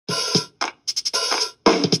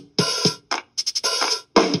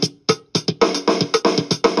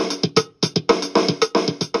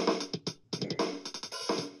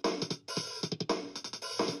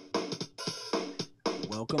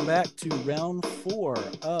to round 4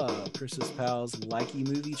 of Chris's Pals Likey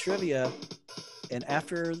Movie Trivia. And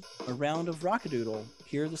after a round of Rockadoodle,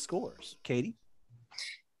 here are the scores. Katie?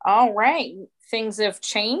 All right. Things have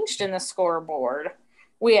changed in the scoreboard.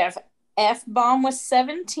 We have F-Bomb with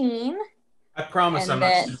 17. I promise and I'm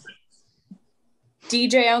not stupid.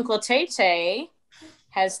 DJ Uncle Tay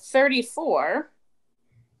has 34,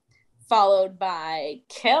 followed by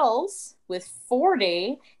Kells with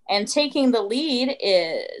 40, and taking the lead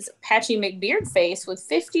is Patchy McBeardface with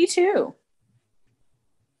 52.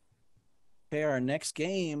 Okay, our next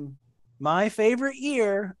game, my favorite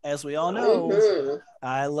year, as we all know.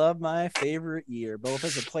 I love my favorite year, both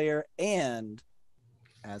as a player and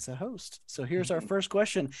as a host. So here's our first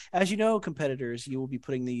question. As you know, competitors, you will be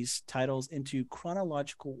putting these titles into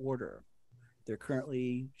chronological order. There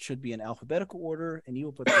currently should be in alphabetical order, and you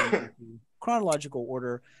will put them into chronological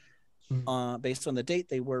order based on the date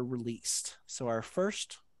they were released. So our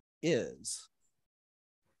first is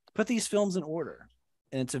put these films in order,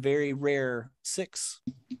 and it's a very rare 6.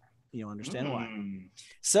 You'll understand why.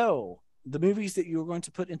 So the movies that you're going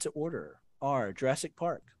to put into order are Jurassic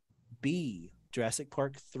Park, B, Jurassic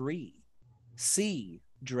Park 3, C,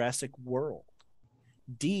 Jurassic World,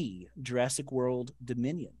 D, Jurassic World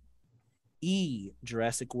Dominion, E,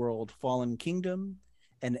 Jurassic World Fallen Kingdom,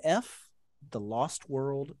 and F, The Lost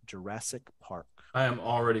World Jurassic Park. I am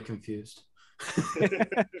already confused. So you're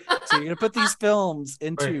going to put these films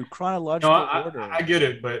into chronological order. I get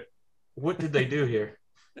it, but what did they do here?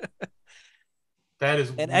 That is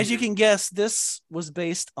and weird. As you can guess, this was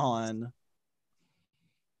based on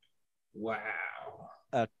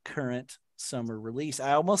a current summer release.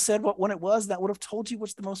 I almost said what one it was. That would have told you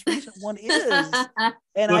which the most recent one is.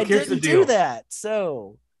 And I didn't do that.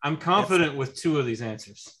 So I'm confident with 2 of these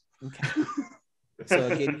answers. Okay. So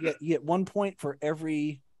again, you get 1 point for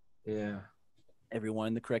everyone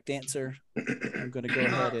the correct answer. I'm going to go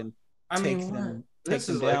ahead and take them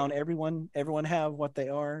down. Everyone have what they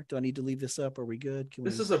are. Do I need to leave this up? Are we good?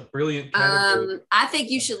 This is a brilliant category. I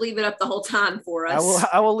think you should leave it up the whole time for us.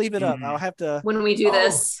 I will leave it up. I'll have to when we do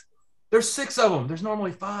this. There's 6 of them. There's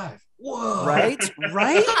normally 5. Whoa! Right?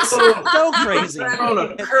 So crazy. On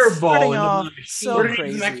a curveball. So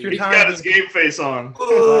crazy. He's got his game face on.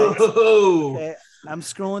 Okay. I'm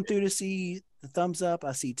scrolling through to see the thumbs up.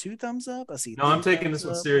 I see 2 thumbs up. I see. No, I'm taking this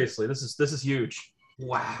one seriously. This is huge.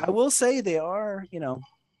 Wow. I will say they are. There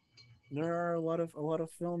are a lot of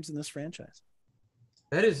films in this franchise.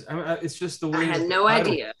 That is. It's just the way. I had no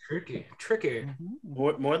idea. Tricky.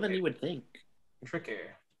 Mm-hmm. More than you would think. Tricky.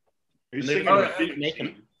 Making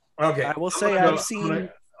them. Okay. I will say I've seen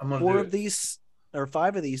 4 of these or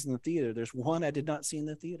 5 of these in the theater. There's one I did not see in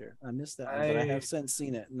the theater. I missed that one, but I have since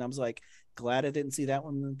seen it, and I was like glad I didn't see that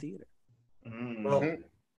one in the theater. Well,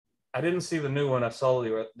 I didn't see the new one. I saw all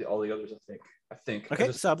the others. I think.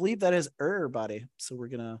 Okay, so I believe that is body. So we're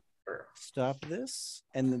gonna stop this,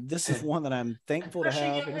 and this is one that I'm thankful to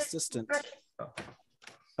have an assistant.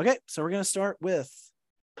 Okay, so we're gonna start with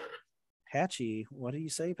Patchy. What do you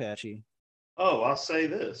say, Patchy? Oh, I'll say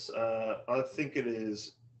this. I think it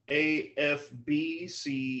is AFBCED.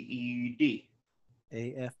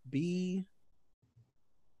 AFBCED.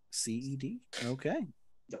 Okay.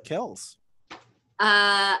 Kells.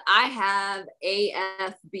 I have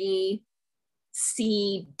AFBCDE.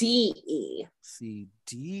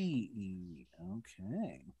 CDE.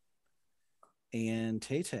 Okay. And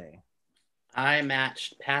Tay. I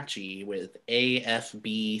matched Patchy with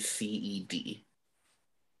AFBCED.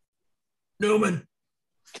 Newman.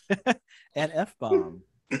 And F-Bomb.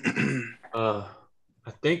 I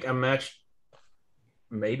think I matched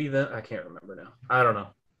maybe that. I can't remember now. I don't know.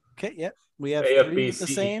 Okay, yep. We have AFB, 3 the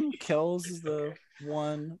same. Kells is the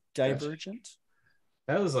one Divergent.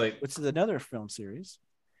 That was like... Which is another film series.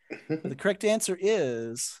 The correct answer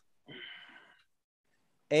is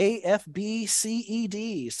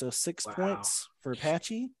AFBCED. So 6 points for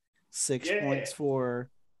Patchy, 6 points for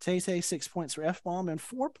Tay, 6 points for F-Bomb, and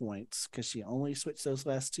 4 points because she only switched those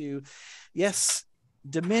last 2. Yes,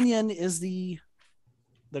 Dominion is the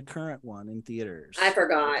current one in theaters. I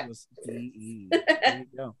forgot. There you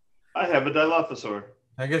go. I have a Dilophosaur.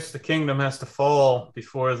 I guess the kingdom has to fall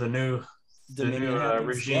before the new Dominion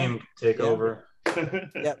regime can take over.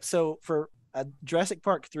 Yep. So for Jurassic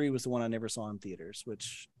Park 3 was the one I never saw in theaters,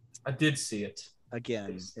 which I did see it.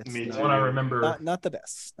 Again, it's the one I remember. Not the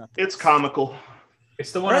best. It's comical.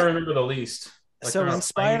 It's the one I remember the least. Like so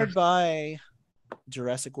inspired by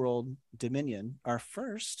Jurassic World Dominion, our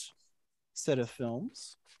first set of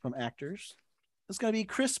films from actors is going to be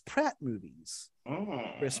Chris Pratt movies.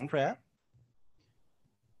 Chris Pratt.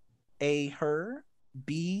 A, Her.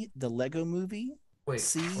 B, the Lego Movie. Wait.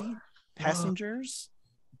 C, Passengers,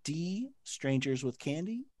 D, Strangers with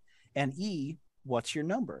Candy, and E, What's Your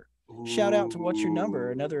Number? Shout out to What's Your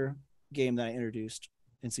Number, another game that I introduced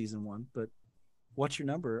in season 1, but What's Your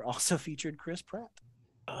Number also featured Chris Pratt.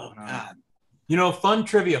 Oh God. You know, fun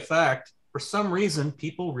trivia fact, for some reason,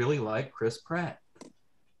 people really like Chris Pratt.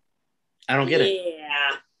 I don't get it.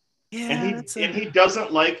 Yeah. Yeah, And he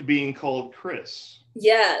doesn't like being called Chris.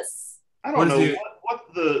 Yes. I don't know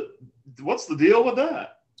what's the deal with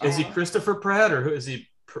that. Is he Christopher Pratt or who is he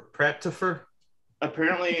Prattifer?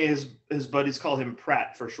 Apparently his buddies call him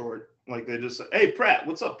Pratt for short. Like they just say, "Hey Pratt,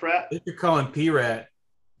 what's up, Pratt?" I think you're calling P-Rat.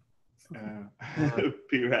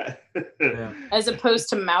 P-Rat. Yeah. As opposed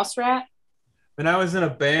to Mouse Rat. When I was in a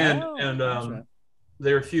band Oh, and that's right.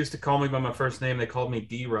 they refused to call me by my first name, they called me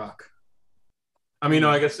D-Rock. I mean, no,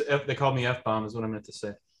 I guess they called me F-Bomb is what I meant to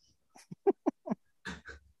say.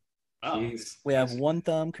 Jeez. We have one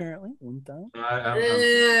thumb currently. One thumb.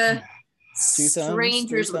 Two thumbs, Strangers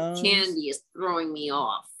three with thumbs. Candy is throwing me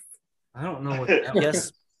off. I don't know what that was.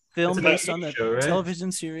 Yes, film It's a based TV on the show, right?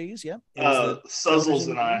 television series. Yep. It was the Suzzles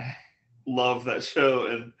television and I love that show,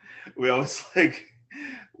 and we always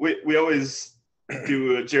we always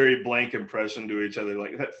do a Jerry Blank impression to each other,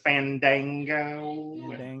 like that Fandango.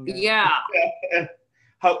 Fandango. Yeah.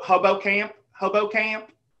 How about camp? How about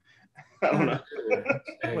camp? I don't know.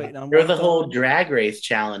 Wait, on There was one a whole thumb. drag race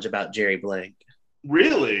challenge about Jerry Blank.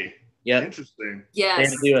 Really? Yep. Interesting. They had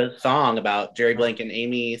Yes. to do a song about Jerry Blank, and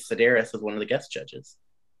Amy Sedaris was one of the guest judges.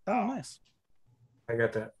 Oh, nice. I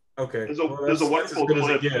got that. Okay. There's Well, a that's wonderful as good as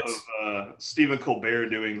it clip gets. of Stephen Colbert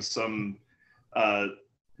doing some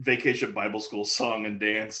Vacation Bible School song and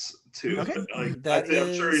dance too. Okay. I'm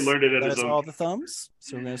I'm sure he learned it at that his is own. all the thumbs.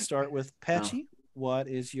 So we're going to start with Patchy. What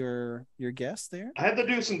is your guess there? I had to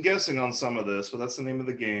do some guessing on some of this, but that's the name of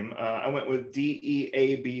the game. I went with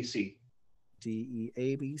DEABC.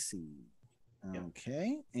 DEABC.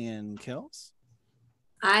 Okay. And Kels?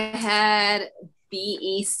 I had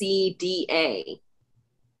BECDA.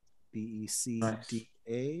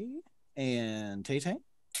 BECDA. And Tay.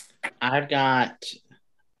 I've got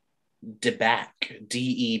DeBac,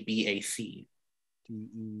 DEBAC.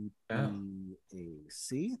 DEBAC.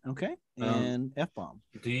 Okay. And F-bomb.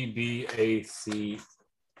 DBACE.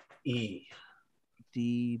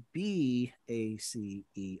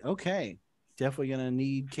 DBACE. Okay. Definitely going to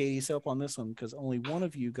need Katie's help on this one because only one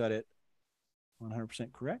of you got it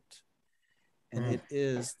 100% correct. And it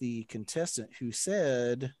is the contestant who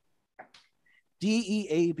said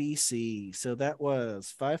DEABC. So that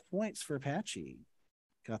was 5 points for Patchy.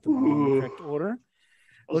 Got the one in the correct order.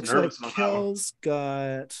 I was Looks like nervous on that one. Kel's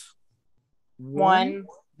got One.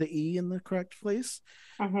 the E in the correct place.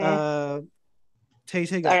 Mhm. Tay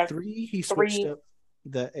I got got 3. He switched 3. up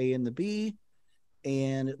the A and the B.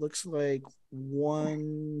 And it looks like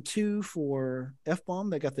 1, 2 for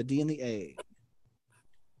F-bomb. They got the D and the A.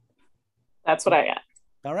 That's what I got.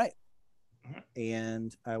 All right.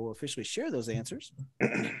 And I will officially share those answers.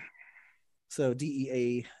 So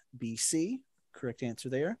DEABC, correct answer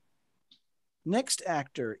there. Next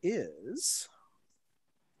actor is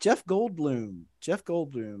Jeff Goldblum. Jeff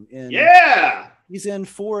Goldblum. He's in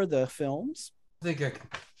 4 of the films. I think I can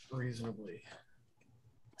reasonably.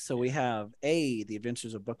 So we have A, The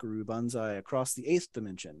Adventures of Buckaroo Banzai Across the 8th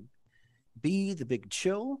Dimension. B, The Big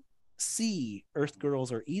Chill. C, Earth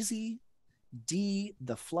Girls Are Easy. D,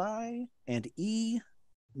 The Fly. And E,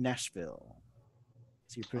 Nashville.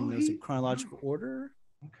 So you're putting those in chronological order.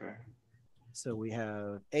 Okay. So we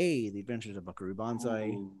have A, The Adventures of Buckaroo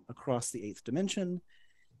Banzai Across the 8th Dimension.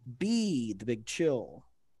 B, The Big Chill.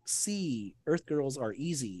 C, Earth Girls Are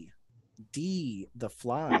Easy. D, The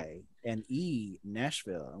Fly. And E,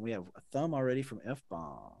 Nashville. And we have a thumb already from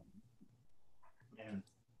F-bomb. Man.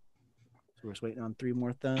 So we're just waiting on 3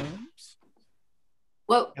 more thumbs.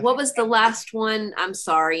 What was the last one? I'm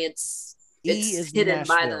sorry. It's E is hidden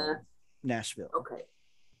Nashville. by the. Nashville. Okay.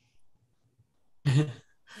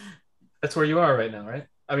 That's where you are right now, right?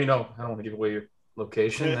 I mean, no, I don't want to give away your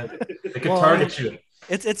location. They could Well, target you.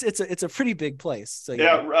 It's a pretty big place. So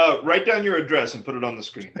Write down your address and put it on the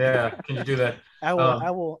screen. Yeah, can you do that? I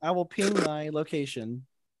will ping my location.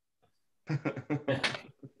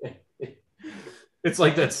 It's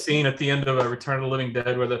like that scene at the end of Return of the Living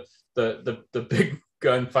Dead where the big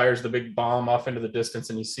gun fires the big bomb off into the distance,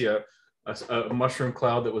 and you see a mushroom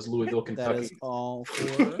cloud that was Louisville, That Kentucky. is all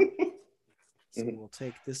for. So we'll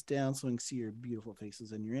take this down so we can see your beautiful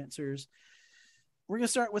faces and your answers. We're going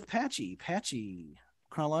to start with Patchy. Patchy,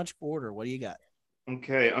 chronological order. What do you got?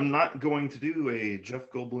 Okay, I'm not going to do a Jeff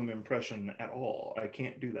Goldblum impression at all. I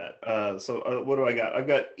can't do that. So what do I got? I've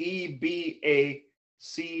got EBACD.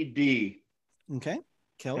 Okay.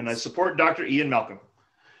 Kels? And I support Dr. Ian Malcolm.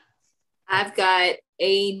 I've got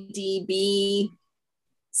ADBCE.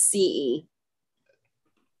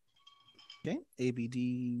 Okay.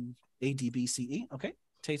 ADBCE. Okay.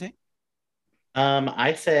 Tay.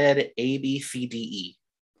 I said ABCDE.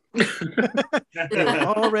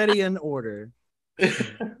 Already in order.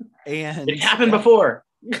 And It happened before.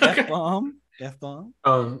 F-bomb.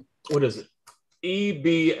 What is it?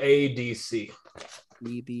 EBADC.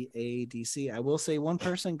 EBADC. I will say one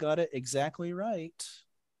person got it exactly right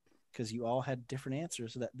because you all had different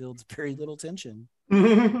answers, so that builds very little tension.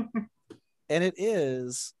 And it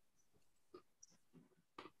is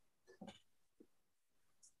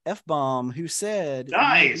F-bomb, who said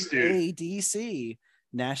Nice, dude. ADC.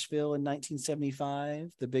 Nashville in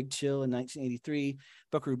 1975, The Big Chill in 1983,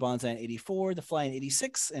 Buckaroo Banzai in 84, The Fly in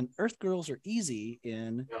 86, and Earth Girls Are Easy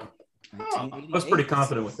in 1988. I was pretty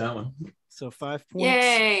confident with that one. So 5 points.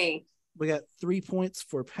 Yay! We got 3 points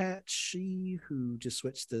for Patchy, who just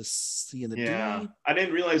switched the C and the D. I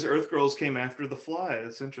didn't realize Earth Girls came after The Fly.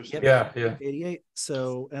 That's interesting. Yeah. 88.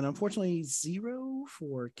 So, and unfortunately, 0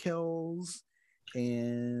 for Kells,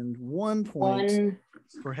 and 1 point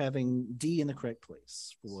for having D in the correct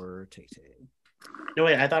place for Tay. No,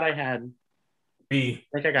 wait, I thought I had B.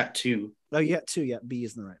 I think I got 2. Oh, you got 2. Yeah, B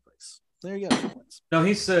is in the right place. There you go. 2 points. No,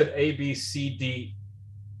 he said A, B, C, D,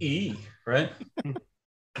 E, right?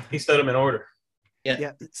 He said them in order.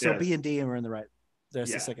 Yeah. So Yes. B and D are in the right. There's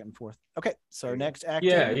the Yeah. second and fourth. Okay. So our next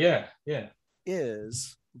actor Yeah.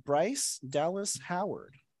 is Bryce Dallas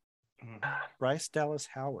Howard. Bryce Dallas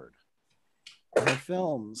Howard. Her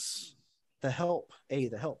films: The Help, A,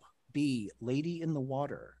 The Help, B, Lady in the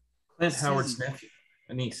Water, Clint C, Howard's nephew,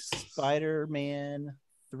 a niece. Spider-Man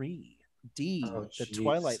 3, D, Oh, The jeez.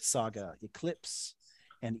 Twilight Saga, Eclipse,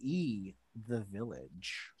 and E, The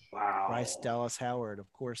Village. Wow. Bryce Dallas Howard,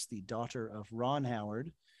 of course, the daughter of Ron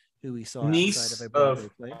Howard, who we saw Niece outside of a Broadway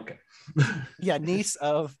play. Okay. Yeah, niece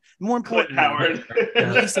of, more Clint important, Howard.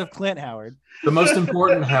 niece of Clint Howard. The most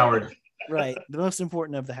important Howard. Right, the most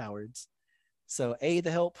important of the Howards. So A,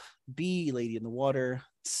 The Help, B, Lady in the Water,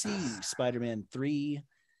 C, Spider-Man 3,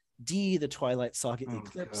 D, The Twilight Saga,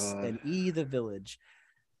 Eclipse, God. and E, The Village.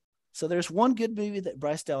 So there's one good movie that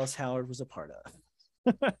Bryce Dallas Howard was a part of.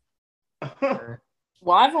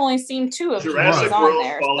 Well, I've only seen 2 of these Jurassic on World: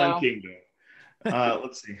 there. Fallen So. Kingdom.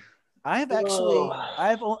 Let's see. I've actually,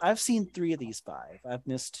 I've seen 3 of these 5. I've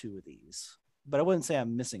missed 2 of these, but I wouldn't say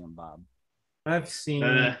I'm missing them, Bob. I've seen.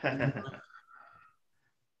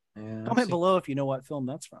 Comment below if you know what film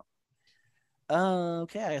that's from.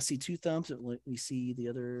 Okay, I see 2 thumbs. Let me see the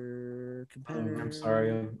other competitor. I'm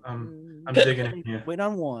sorry. I'm digging in here. Wait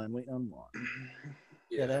on one.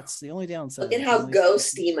 Yeah, that's the only downside. Look at how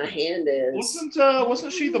ghosty my hand is.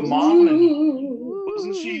 Wasn't she the mom?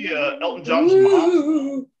 Wasn't she Elton John's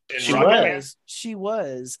mom? She Rocket was. She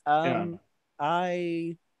was. Yeah.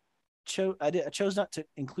 I chose not to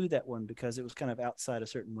include that one because it was kind of outside a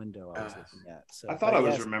certain window I was looking at. So I thought I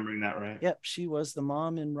was yes, remembering that right. Yep, she was the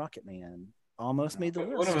mom in Rocket Man. Almost made the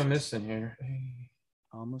list. What am I missing here?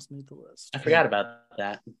 Almost made the list. I forgot about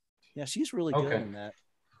that. Yeah, she's really good Okay. in that.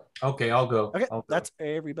 Okay, I'll go. Okay, I'll go. that's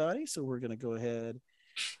everybody. So we're gonna go ahead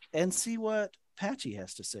and see what Patchy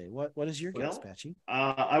has to say. What is your guess, Well, Patchy?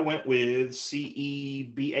 I went with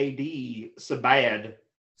CEBAD, Sabad.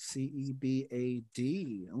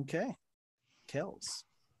 CEBAD. Okay. Kels.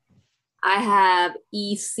 I have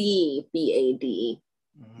ECBAD.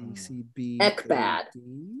 ECB. Ekbad.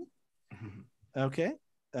 Okay.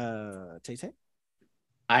 Tay.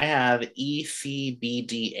 I have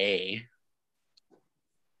ECBDA.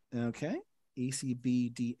 Okay.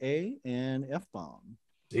 ECBDA and F-bomb.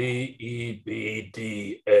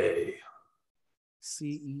 DEBDA.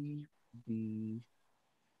 CEBDA.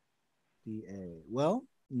 Well,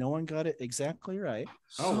 no one got it exactly right.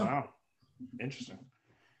 Oh wow, interesting.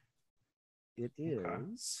 It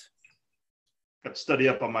is. Got to study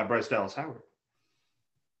up on my Bryce Dallas Howard.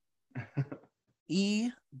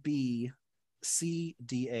 EBCDA.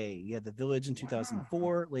 You had The Village in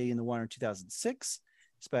 2004, Lady in the Water in 2006,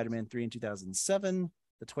 Spider-Man 3 in 2007,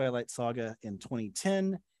 The Twilight Saga in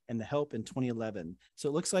 2010, and The Help in 2011. So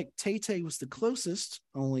it looks like Tay was the closest,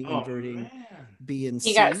 only inverting B and C.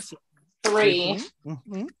 He got So 3.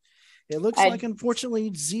 Mhm. It looks like,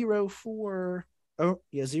 unfortunately, 0 for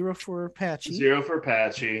Patchy. 0 for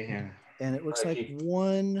Patchy. Yeah. And it looks like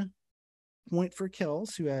 1 point for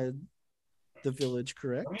Kels, who had The Village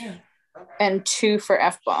correct. And 2 for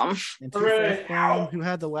F-bomb. And 2 for F-bomb, who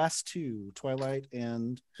had the last 2, Twilight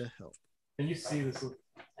and The Help. Can you see this?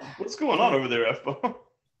 What's going on over there, F-bomb?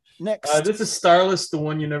 Next. This is Starless, the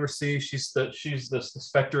one you never see. She's the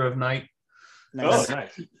specter of night. Nice. Oh,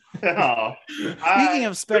 nice. Oh. Speaking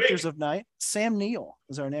of Spectres of Night, Sam Neill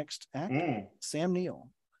is our next actor. Sam Neill.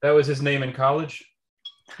 That was his name in college.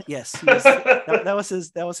 Yes, that was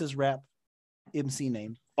his rap MC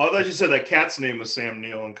name. Oh, I thought you said that cat's name was Sam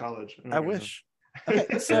Neill in college. I wish.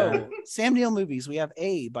 Okay, so Sam Neill movies. We have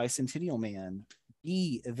A, Bicentennial Man,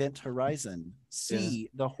 B, Event Horizon, C,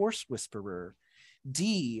 The Horse Whisperer,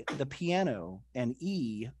 D, The Piano, and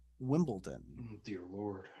E, Wimbledon. Oh, dear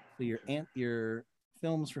Lord. So your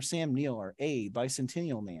films for Sam Neill are A,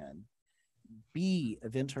 Bicentennial Man, B,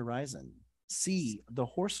 Event Horizon, C, The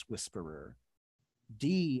Horse Whisperer,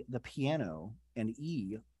 D, The Piano, and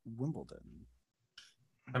E, Wimbledon.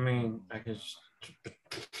 I mean, I guess.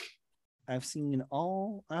 I've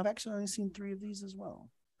actually only seen 3 of these as well.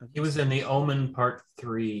 He was in The Omen Part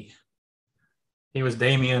 3. He was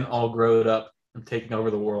Damien all grown up and taking over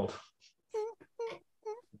the world.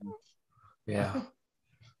 Yeah.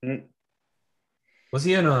 Was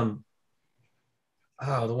he in the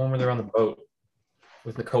one where they're on the boat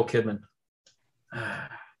with Nicole Kidman?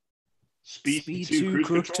 Speed 2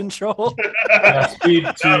 Cruise Control. Yeah, Speed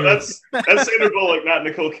 2. No, that's Sandra Bullock, not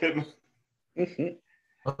Nicole Kidman.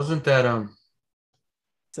 Wasn't that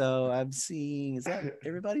So I'm seeing, is that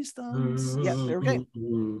Everybody's Thumbs? Yeah, okay.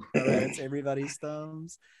 All right, it's Everybody's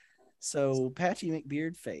Thumbs. So Patchy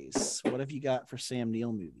McBeard Face, what have you got for Sam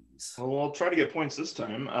Neill movies? Well, I'll try to get points this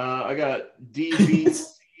time. I got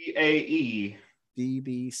DBCAE.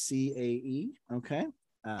 DBCAE. Okay.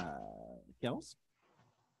 Kels?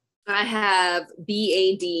 I have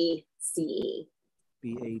BADCE.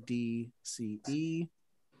 BADCE.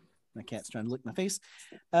 My cat's trying to lick my face.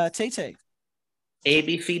 Tay-Tay.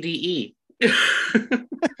 ABCDE. He's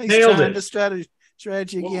Nailed trying it. to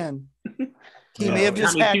strategy again. He may have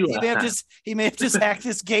just hacked. He may have just hacked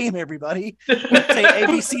this game. Everybody, say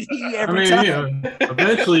ABCDE every time. You know,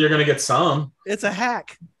 eventually you're gonna get some. It's a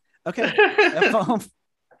hack. Okay.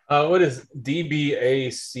 What is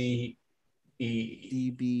DBACE?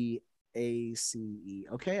 DBACE.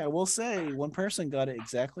 Okay, I will say one person got it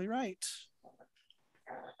exactly right,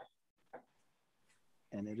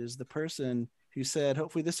 and it is the person who said,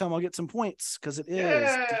 hopefully this time I'll get some points, because it is.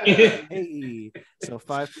 Hey. So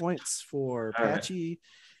 5 points for Patchy.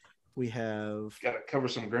 We have Got to cover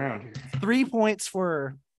some ground here. 3 points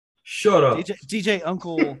for Shut up. DJ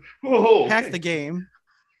Uncle. Whoa, Hack the game.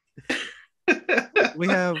 We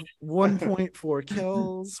have 1 point for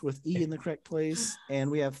Kells with E in the correct place, and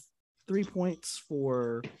we have 3 points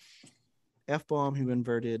for F-Bomb, who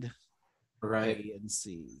inverted Right. A and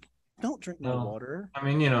C. Don't drink my water. I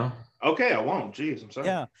mean, you know. Okay, I won't. Jeez, I'm sorry.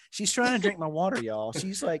 Yeah, she's trying to drink my water, y'all.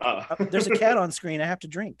 She's like, there's a cat on screen. I have to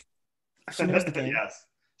drink. She knows the game. Yes,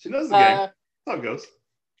 she knows the game. That's how it goes.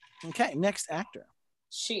 Okay, next actor.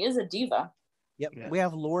 She is a diva. Yep, Yeah. we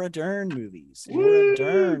have Laura Dern movies. Woo! Laura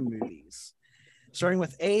Dern movies. Starting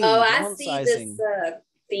with A. Oh, I see downsizing. this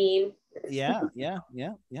theme. Yeah.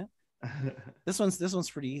 This one's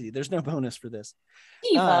pretty easy. There's no bonus for this.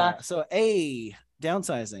 Diva. So A,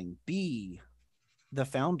 downsizing. B, The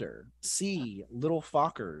Founder. C, Little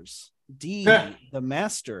Fockers. D, The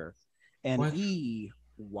Master. And What? E,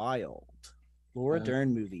 Wild. Laura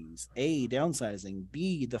Dern movies. A, downsizing.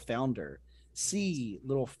 B, The Founder. C,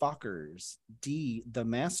 Little Fockers. D, The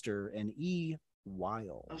Master. And E,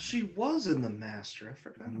 Wild. Oh, she was in The Master. I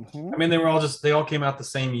forgot. Mhm. I mean, they all came out the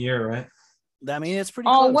same year, right? I mean, it's pretty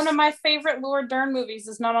Oh, close. one of my favorite Laura Dern movies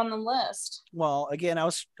is not on the list. Well, again, I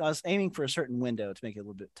was aiming for a certain window to make it a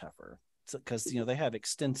little bit tougher, because they have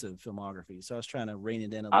extensive filmography. So I was trying to rein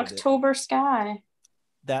it in a little bit. October Sky.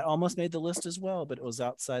 That almost made the list as well, but it was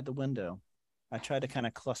outside the window. I tried to kind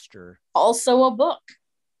of cluster. Also a book.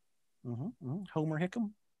 Homer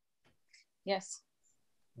Hickam. Yes.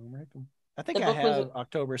 Homer Hickam. I think The I book was- have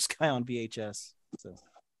October Sky on VHS. So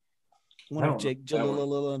one I of don't Jake know.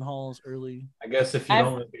 Gyllenhaal's early. I guess if you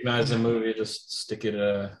don't recognize a movie, just stick it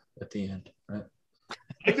at the end, right? I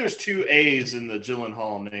think there's 2 A's in the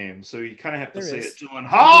Gyllenhaal name, so you kind of have to There say is. it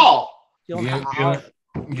Gyllenhaal. Gyllenhaal.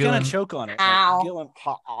 You kind of choke on it. Ow.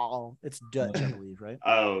 Gyllenhaal. It's Dutch, I believe, right?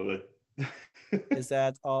 Oh, Is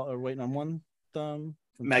that all? Or waiting on one thumb?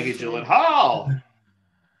 from Maggie Tay-Tay? Gyllenhaal.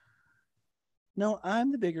 No,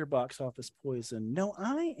 I'm the bigger box office poison. No,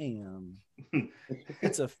 I am.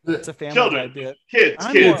 It's a family Children. guy bit. Kids,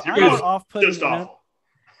 I'm kids, more, you're I'm both more off-putting. just awful.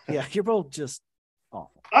 Yeah, you're both just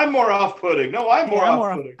awful. I'm more off-putting. No, I'm more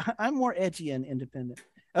off-putting. I'm more edgy and independent.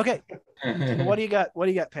 Okay, what do you got? What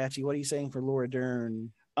do you got, Patchy? What are you saying for Laura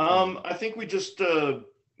Dern? I think we just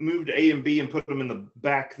moved A and B and put them in the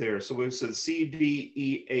back there. So we said C, D,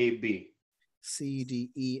 E, A, B. C, D,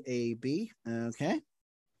 E, A, B. Okay.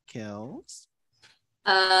 Kells.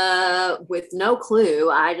 With no clue,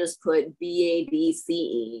 I just put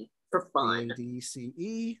BADCE for fun.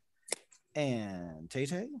 BADCE. And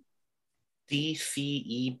Tay-Tay?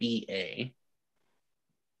 DCEBA.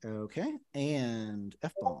 Okay. And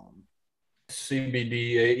F-Bomb?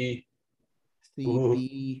 CBDAE.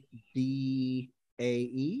 CBDAE?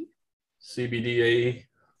 CBDAE.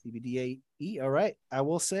 CBDAE. All right. I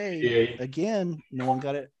will say, DAE. again, no one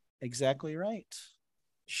got it exactly right.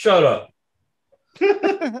 Shut up.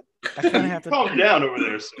 I kind of have to Calm down over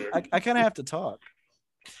there, sir. I kind of have to talk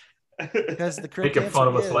because the correct Making fun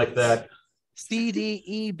of answer us like is that.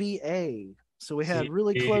 CDEBA. So we had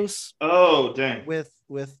really close Oh, dang. with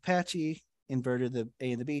Patchy inverted the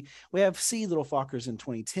A and the B. We have C, Little Fockers in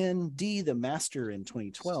 2010, D, The Master in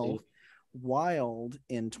 2012, Wild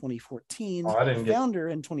in 2014, Oh, I didn't get- Founder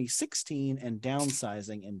in 2016, and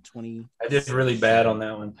Downsizing in 20. I did really bad on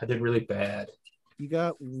that one. I did really bad. You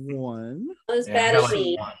got one. Not as Yeah, bad I as got like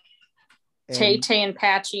me. one. and- Tay-Tay and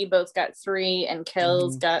Patchy both got 3, and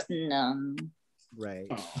Kells Mhm. got none.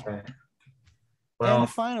 Right. Okay. Well, And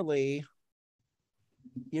finally,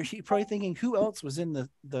 you're probably thinking, who else was in the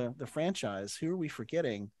franchise? Who are we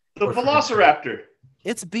forgetting? The Velociraptor.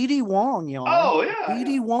 It's BD Wong, y'all. Oh, yeah.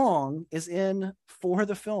 BD Wong is in 4 of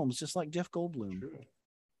the films, just like Jeff Goldblum.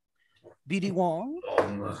 BD Wong.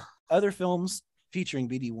 Other films featuring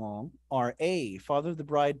BD Wong are A, Father of the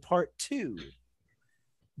Bride Part 2,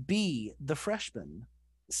 B, The Freshman,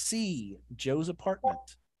 C, Joe's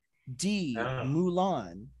Apartment, D,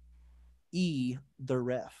 Mulan, E, The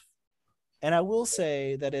Ref. And I will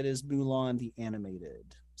say that it is Mulan the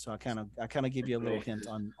animated. So I kind of give you a little hint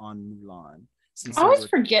on Mulan. Since I always there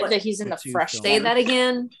were forget that he's in the 2 fresh. films. Say that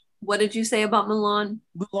again. What did you say about Mulan?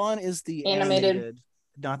 Mulan is the Animated. animated,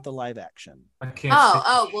 not the live action. I can't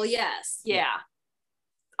see. Well, yes. Yeah.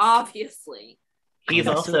 Obviously. He's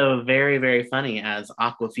Yeah, so- also very, very funny as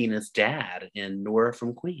Aquafina's dad in Nora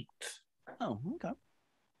from Queens. Oh, okay.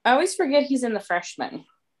 I always forget he's in the freshman.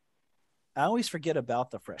 I always forget about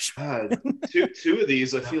the freshman. God, two of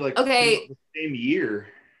these, I feel like Okay. came out the same year.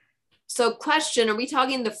 So, question: are we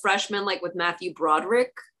talking the freshman like with Matthew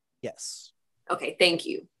Broderick? Yes. Okay, thank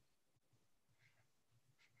you.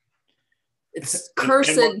 It's And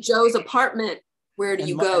Cursed Mar- Joe's Apartment. Where do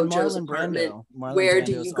you go, Joe's Marlon Apartment? Brando. Marlon Where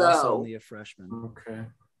do Brando is you also go? only a freshman. Okay.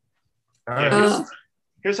 All Yeah, right. Ugh.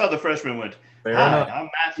 here's how the freshman went. Fair Hi, enough. I'm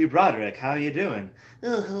Matthew Broderick. How are you doing?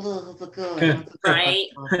 Oh, hello, how's it going? Right.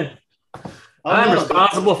 I'm no,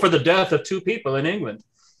 responsible for the death of 2 people in England.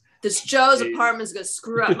 This Joe's Apartment is gonna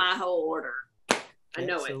screw up my whole order. I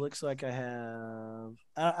know So it it. looks like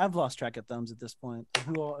I've lost track of thumbs at this point.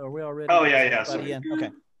 Are we already? Oh, yeah, Is yeah, everybody sorry. in?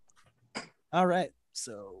 Okay. All right.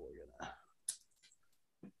 So we're gonna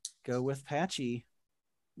go with Patchy.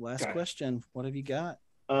 Last Okay. question. What have you got?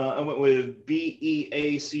 I went with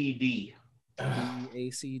BEACD.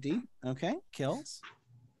 BACD. Okay. Kills.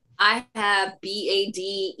 I have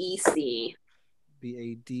BADEC.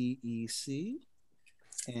 BADEC.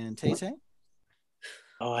 And Tay-Tay.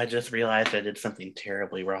 Oh, I just realized I did something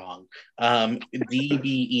terribly wrong. DBECA.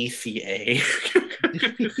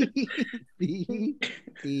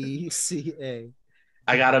 BECA.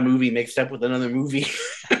 I got a movie mixed up with another movie.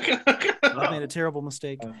 I made a terrible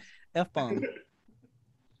mistake. F-bomb.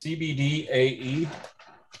 CBDAE.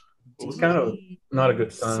 It's kind of not a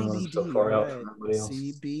good sign when I'm so far out from everybody else.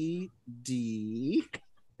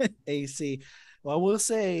 CBDAC. Well, I will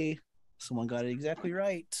say someone got it exactly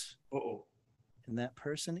right. Uh-oh. And that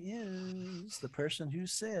person is the person who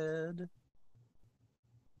said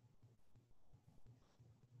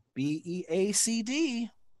BEACD.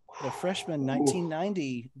 The Freshman,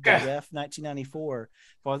 1990. The Ref, 1994.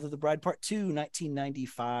 Father of the Bride, Part 2,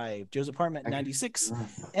 1995. Joe's Apartment, 96.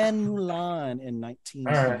 And Mulan in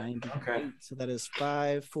 1998. Okay. So that is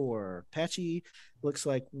 5 for Patchy. Looks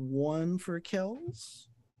like 1 for Kells.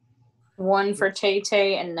 1 for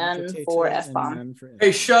Tay-Tay and none for Tay-Tay, and F-bomb. none for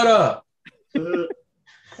Hey, shut up.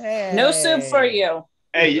 Hey. No soup for you.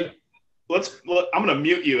 Hey, I'm gonna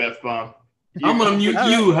mute you, F-bomb. I'm going to mute All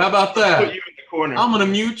you. How about Put that? you in the corner. I'm going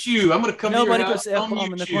to mute you. I'm going to come Nobody to your puts house. I'll F-bomb in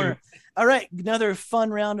mute the you. corner. All right, another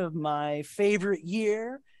fun round of my favorite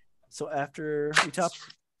year. So after we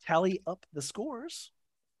tally up the scores,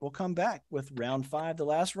 we'll come back with round 5, the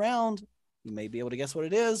last round. You may be able to guess what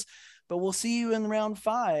it is, but we'll see you in round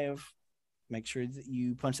 5. Make sure that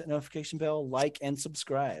you punch that notification bell, like, and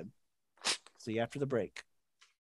subscribe. See you after the break.